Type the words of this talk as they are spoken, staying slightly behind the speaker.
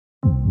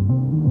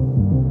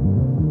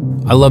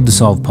I love to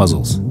solve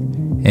puzzles.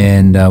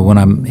 And when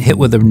I'm hit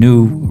with a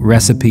new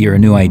recipe or a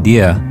new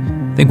idea,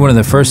 I think one of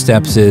the first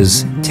steps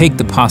is take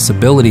the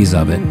possibilities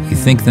of it. You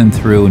think them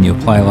through and you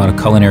apply a lot of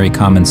culinary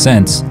common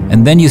sense.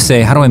 And then you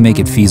say, how do I make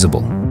it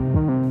feasible?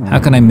 How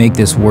can I make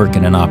this work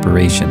in an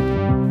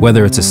operation?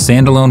 Whether it's a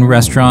standalone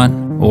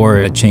restaurant or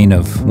a chain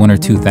of 1,000 or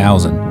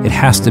 2,000, it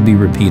has to be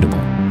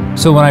repeatable.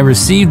 So when I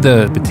received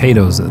the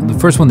potatoes, the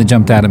first one that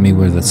jumped out at me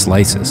were the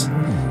slices.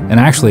 And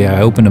actually,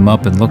 I opened them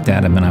up and looked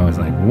at them and I was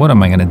like, what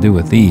am I going to do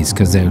with these?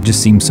 Because they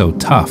just seem so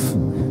tough.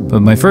 But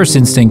my first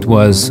instinct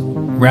was,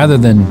 rather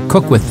than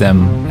cook with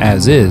them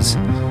as is,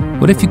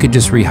 what if you could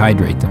just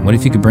rehydrate them? What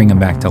if you could bring them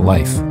back to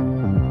life?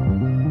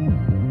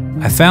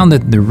 I found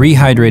that the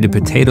rehydrated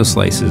potato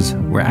slices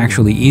were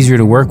actually easier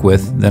to work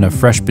with than a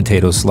fresh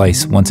potato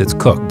slice once it's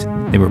cooked.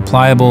 They were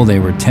pliable, they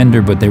were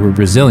tender, but they were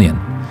resilient.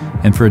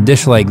 And for a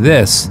dish like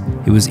this,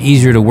 it was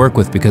easier to work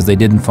with because they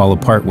didn't fall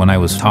apart when I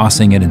was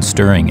tossing it and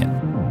stirring it.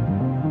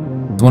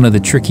 One of the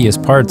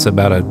trickiest parts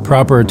about a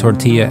proper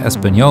tortilla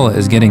española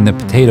is getting the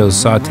potatoes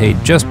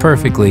sauteed just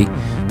perfectly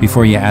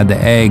before you add the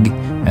egg,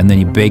 and then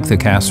you bake the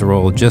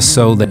casserole just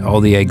so that all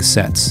the egg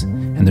sets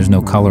and there's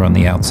no color on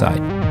the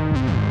outside.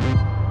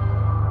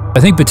 I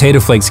think potato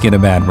flakes get a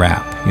bad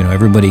rap.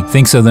 Everybody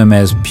thinks of them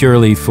as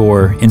purely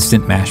for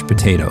instant mashed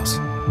potatoes.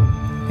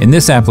 In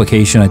this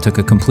application, I took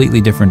a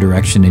completely different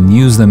direction and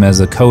used them as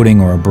a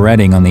coating or a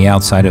breading on the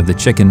outside of the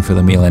chicken for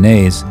the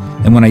Milanese.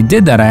 And when I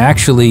did that, I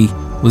actually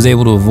was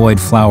able to avoid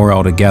flour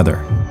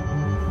altogether.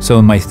 So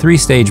in my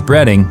 3-stage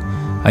breading,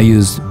 I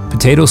used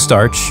potato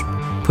starch,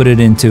 put it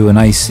into a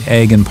nice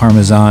egg and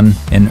Parmesan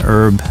and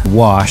herb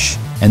wash,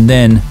 and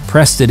then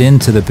pressed it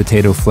into the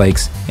potato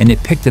flakes, and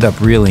it picked it up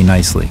really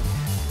nicely.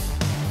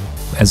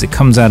 As it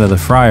comes out of the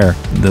fryer,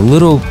 the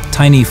little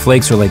tiny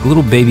flakes are like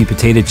little baby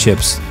potato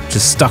chips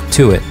just stuck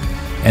to it,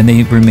 and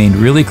they remained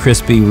really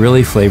crispy,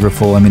 really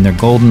flavorful. I mean, they're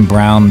golden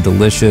brown,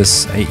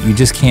 delicious. You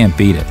just can't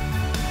beat it.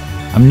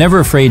 I'm never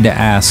afraid to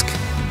ask,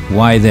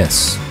 why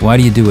this? Why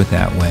do you do it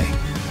that way?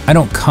 I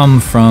don't come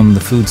from the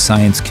food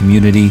science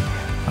community.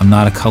 I'm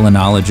not a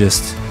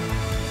culinologist.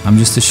 I'm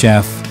just a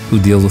chef who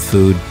deals with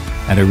food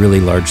at a really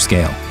large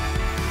scale.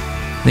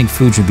 I think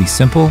food should be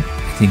simple.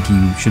 I think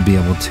you should be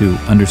able to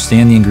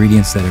understand the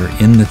ingredients that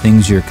are in the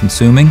things you're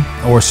consuming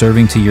or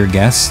serving to your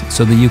guests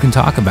so that you can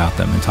talk about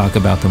them and talk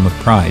about them with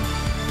pride.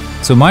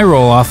 So my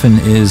role often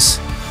is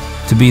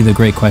to be the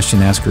great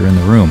question asker in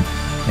the room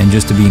and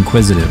just to be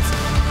inquisitive.